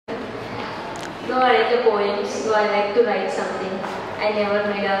though I write a poem, though I like to write something, I never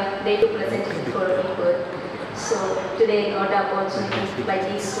made a day to present it for people. So today I got the opportunity by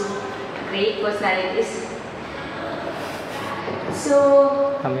these two great personalities.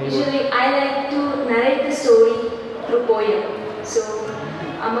 So usually I like to narrate the story through poem. So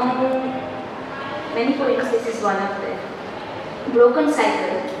among many poems, this is one of them. Broken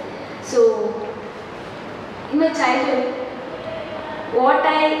Cycle. So in my childhood, what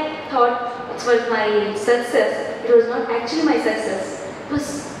I thought was my success, it was not actually my success. It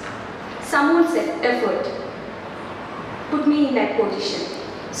was someone's effort put me in that position.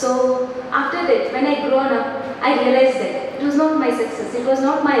 So after that, when I grown up, I realized that it was not my success, it was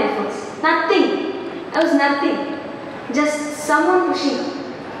not my efforts, nothing. I was nothing, just someone pushing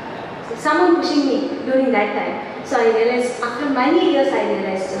me during that time. So I realized, after many years I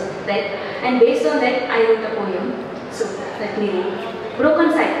realized that, and based on that I wrote a poem. So let me read.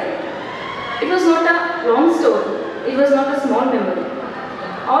 Broken Cycle. It was not a long story, it was not a small memory.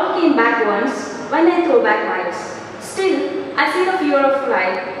 All came back once when I throw back miles. Still, I see the fear of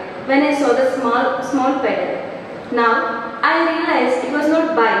flight when I saw the small pedal. Now, I realized it was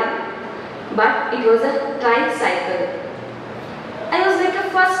not bike, but it was a tricycle. I was like a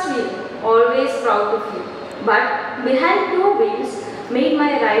first wheel, always proud to feel. But behind two wheels made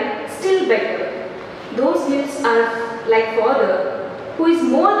my ride still better. Those wheels are like father, who is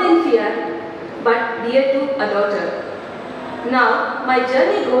more than fear, but dear to a daughter. Now, my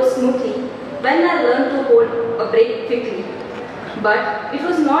journey goes smoothly when I learn to hold a brake quickly. But it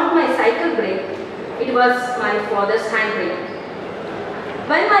was not my cycle brake, it was my father's handbrake.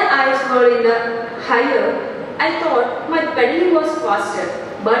 When my eyes were in the higher, I thought my pedaling was faster,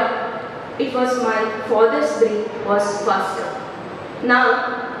 but it was my father's brake was faster.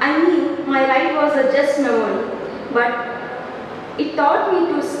 Now, I knew my ride was a just memory, but it taught me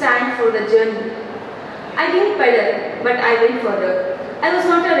to stand for the journey. I didn't pedal, but I went further. I was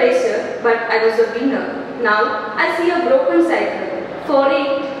not a racer, but I was a winner. Now, I see a broken cycle. For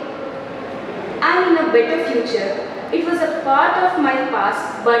it, I'm in a better future. It was a part of my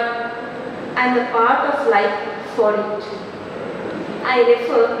past, but I'm a part of life for it. I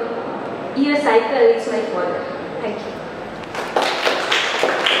refer, your cycle is my father. Thank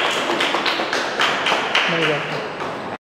you.